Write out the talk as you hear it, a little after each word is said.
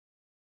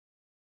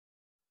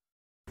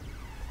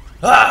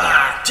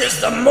Ah, 'tis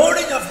the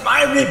morning of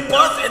my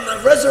rebirth and the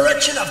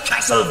resurrection of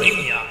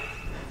Castlevania.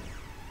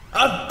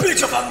 A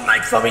bit of a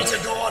night for me to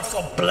go out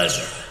for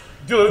pleasure.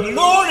 Good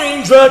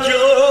morning,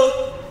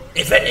 Dracula.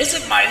 If it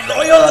isn't my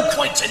loyal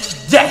acquaintance,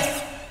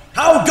 Death,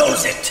 how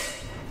goes it?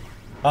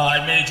 I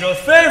made your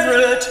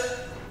favorite,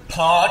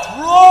 pot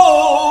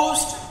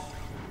roast.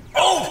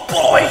 Oh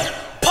boy,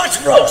 pot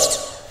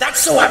roast. That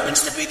so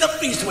happens to be the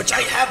feast which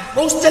I have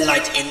most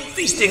delight in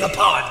feasting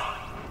upon.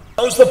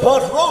 How's the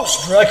pot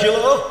roast,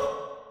 Dracula?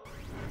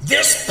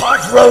 This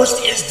pot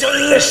roast is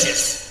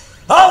delicious.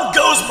 How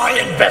goes my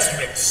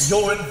investments?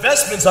 Your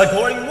investments are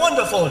going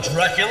wonderful,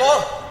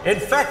 Dracula. In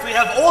fact, we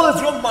have all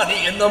of your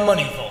money in the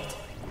money vault.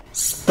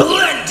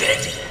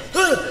 Splendid!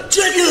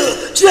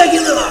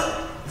 Dracula!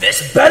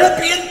 This better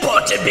be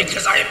important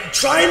because I am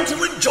trying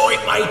to enjoy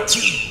my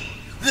tea.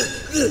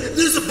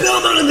 There's a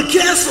Belmont in the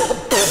castle!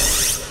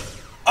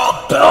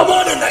 A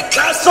Belmont in the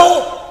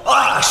castle?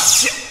 Ah,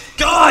 shit!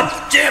 God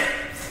damn!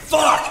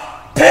 Fuck!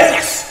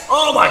 Piss!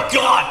 Oh my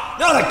god!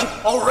 Not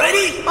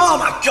already? Oh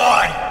my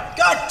god!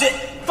 God damn!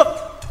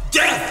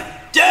 Death!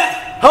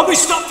 Help me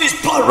stuff these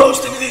pot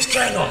roast into these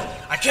candles!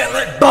 I can't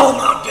let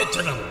Belmont get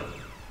to them!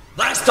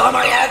 Last time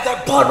I had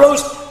that pot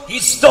roast, he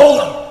stole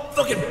them!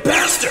 Fucking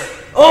bastard!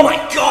 Oh my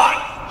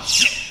god!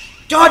 Shit!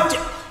 God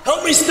damn!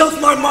 Help me stuff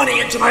my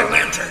money into my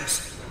lanterns!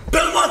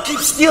 Belmont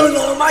keeps stealing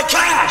all my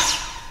cash!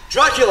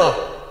 Dracula!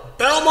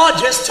 Belmont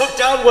just took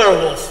down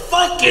Werewolf!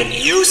 Fucking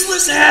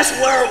useless ass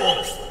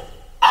Werewolf!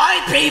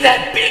 I pay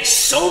that bitch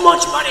so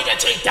much money to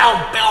take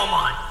down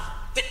Belmont!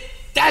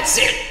 That's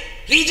it!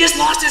 He just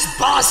lost his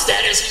boss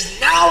status, he's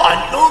now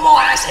a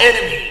normal-ass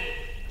enemy!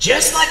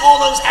 Just like all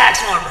those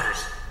axe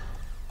armors!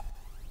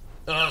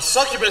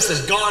 Succubus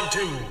is gone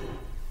too.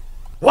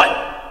 What?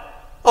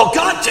 Oh,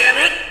 god damn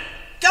it!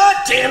 God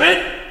damn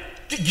it!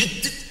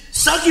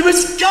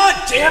 Succubus, god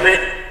damn it!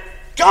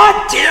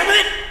 God damn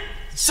it!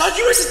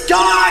 Succubus,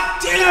 god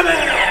damn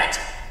it!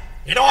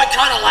 You know, I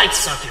kinda like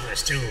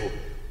Succubus too.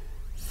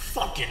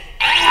 Fucking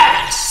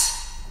ass!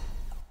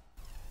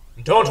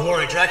 Don't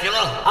worry,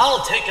 Dracula.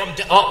 I'll take him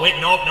to... Oh, wait,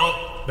 nope.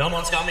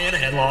 Belmont's got me in a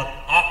headlock.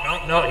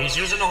 Oh, no, he's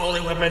using a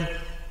holy weapon.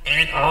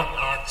 And,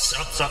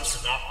 stop,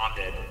 I'm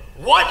dead.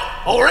 What?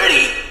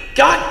 Already?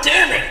 God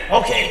damn it!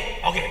 Okay.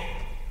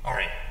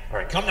 Alright,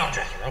 come down,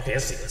 Dracula. Okay,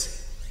 let's see.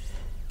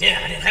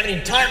 Damn, I didn't have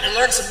any time to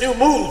learn some new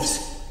moves.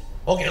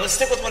 Okay, let's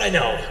stick with what I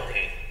know.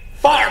 Okay.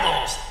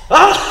 Fireballs!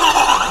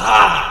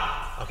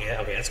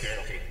 Okay, that's good.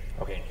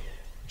 Okay.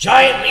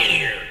 Giant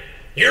meteor!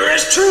 Here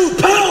is true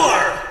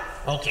power!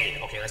 Okay,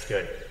 that's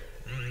good.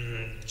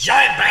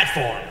 Giant bat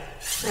form.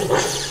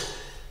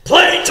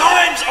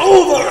 Playtime's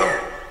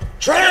over!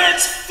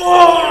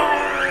 Transform!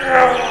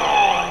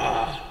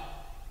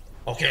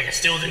 Okay, I can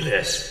still do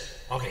this.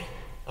 Okay.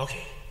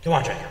 Come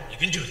on, Dracula. You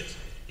can do this.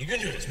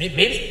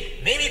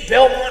 Maybe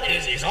Belmont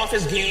is off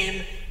his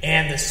game,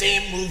 and the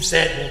same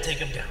moveset will take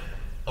him down.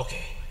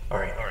 Okay. All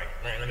right.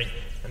 Let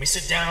me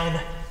sit down.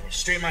 Let me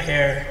straighten my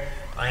hair,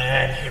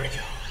 and here we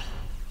go.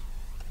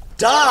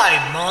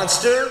 Die,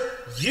 monster!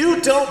 You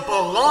don't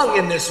belong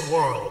in this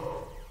world.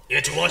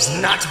 It was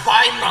not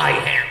by my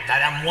hand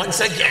that I'm once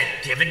again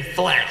given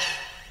flesh.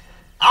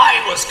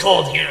 I was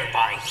called here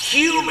by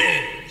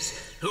humans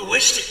who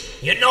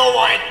wished... You know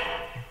what?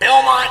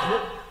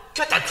 Belmont,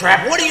 cut the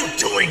crap. What are you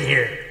doing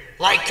here?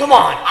 Like, come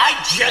on. I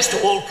just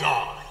woke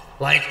up.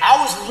 Like, I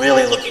was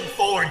really looking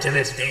forward to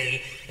this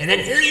day. And then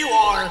here you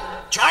are,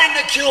 trying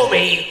to kill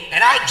me.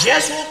 And I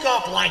just woke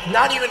up like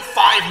not even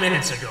 5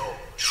 minutes ago.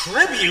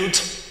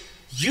 Tribute?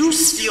 You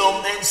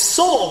steal men's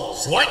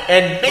souls. What?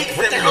 And make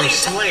them your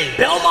slaves.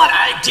 Belmont,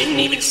 I didn't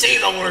even say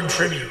the word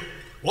tribute.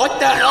 What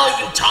the hell are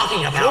you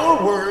talking about?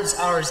 Your words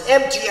are as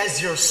empty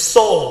as your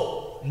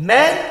soul.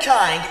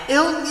 Mankind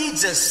ill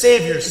needs a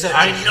savior such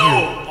as you. I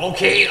know,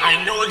 okay?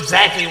 I know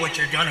exactly what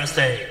you're gonna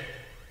say.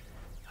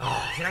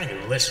 Oh, you're not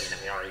even listening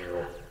to me, are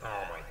you?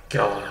 Oh my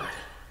god.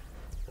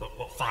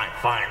 Well, fine,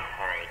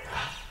 alright.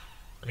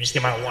 Let me just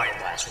get my wine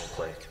glass real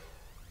quick.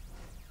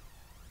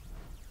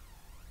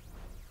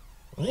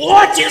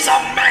 What is a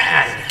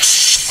man?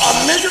 A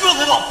miserable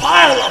little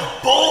pile of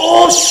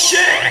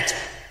bullshit!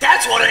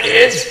 That's what it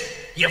is,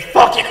 you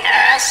fucking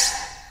ass!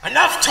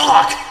 Enough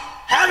talk!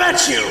 How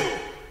about you?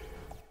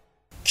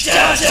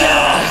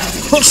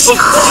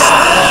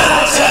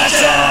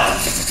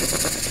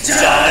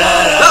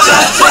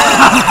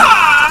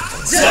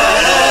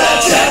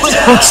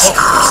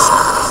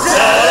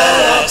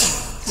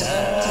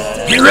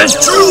 Here is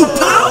true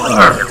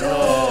power!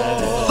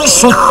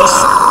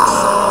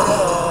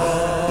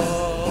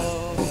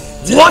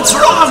 What's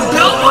wrong,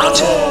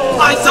 Belmont?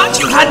 I thought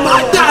you had my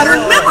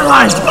pattern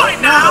memorized by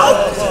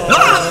now!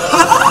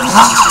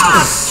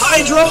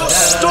 Hydro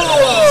Storm!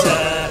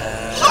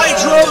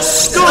 Hydro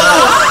Storm!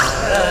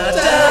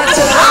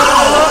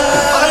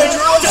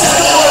 Hydro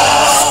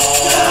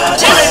Storm!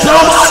 Damn it,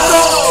 Belmont!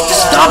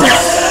 Stop it!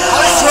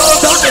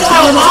 Stop it,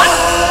 Belmont!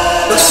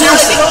 No,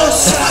 seriously,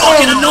 that's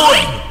fucking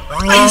annoying!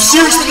 Are you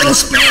seriously gonna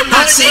spam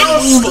that same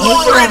move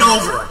over and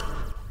over?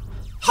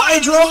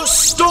 Hydro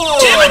Storm!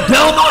 Damn it,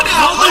 Belmont!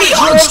 How many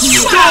hearts do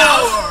you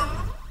have?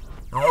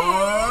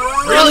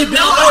 Really,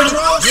 Belmont?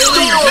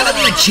 Really? You're gonna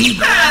be a cheap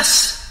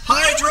ass?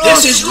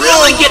 This is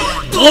really getting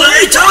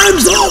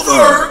playtime's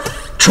over!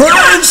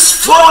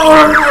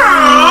 Transform!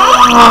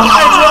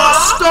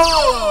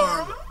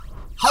 Hydrostorm!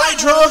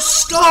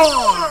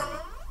 Hydrostorm!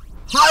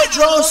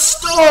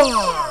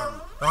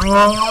 Hydrostorm!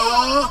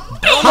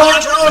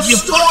 Belmont, you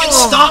fucking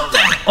stop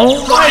that!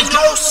 Oh my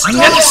god! I'm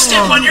gonna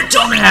step on your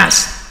dumb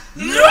ass!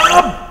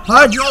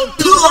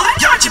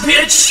 Gotcha,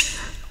 bitch!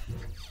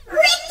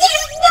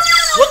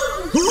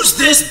 Who's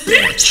this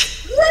bitch?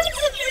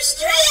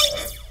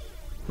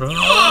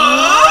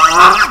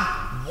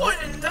 What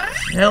in the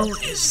hell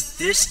is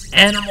this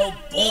animal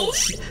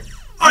bullshit?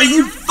 Are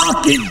you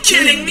fucking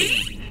kidding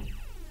me?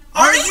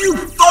 Are you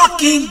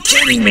fucking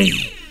kidding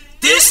me?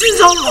 This is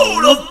a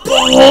load of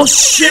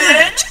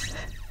bullshit!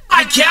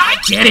 I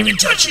can't even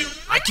touch you.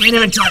 I can't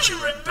even touch you,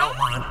 Red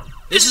Belmont.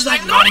 This is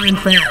like not even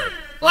fair.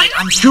 Like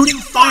I'm shooting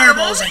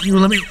fireballs at you.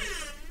 Let me.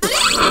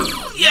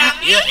 Yeah,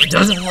 it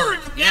doesn't work.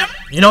 Yeah,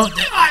 you know,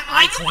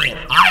 I quit.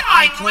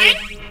 I quit.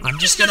 I'm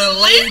just gonna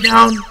lay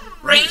down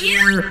right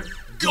here.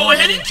 Go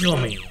ahead and kill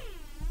me.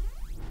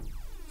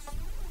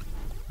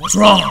 What's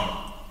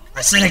wrong?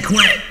 I said I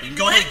quit. You can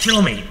go ahead and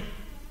kill me.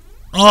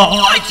 Oh,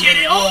 I get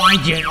it.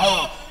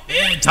 Oh,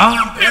 and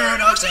Tom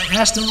Paradox, it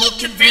has to look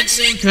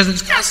convincing because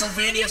it's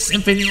Castlevania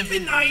Symphony of the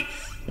Night.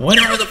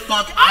 Whatever the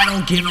fuck, I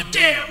don't give a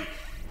damn.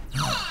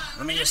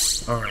 Let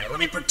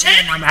me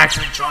pretend I'm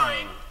actually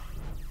trying.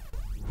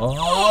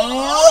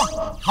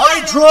 Oh,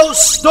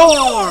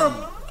 Hydrostorm!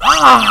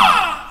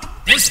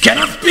 This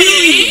cannot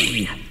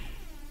be!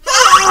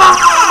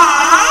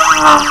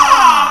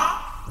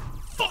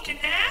 Fucking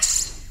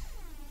ass!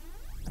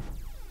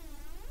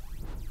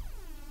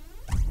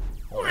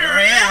 Well, here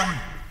I am,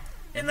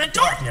 in the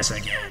darkness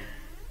again.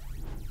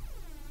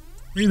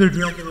 Hey there,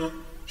 Dracula.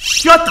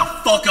 Shut the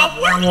fuck up,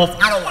 werewolf!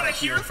 I don't want to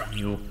hear it from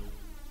you.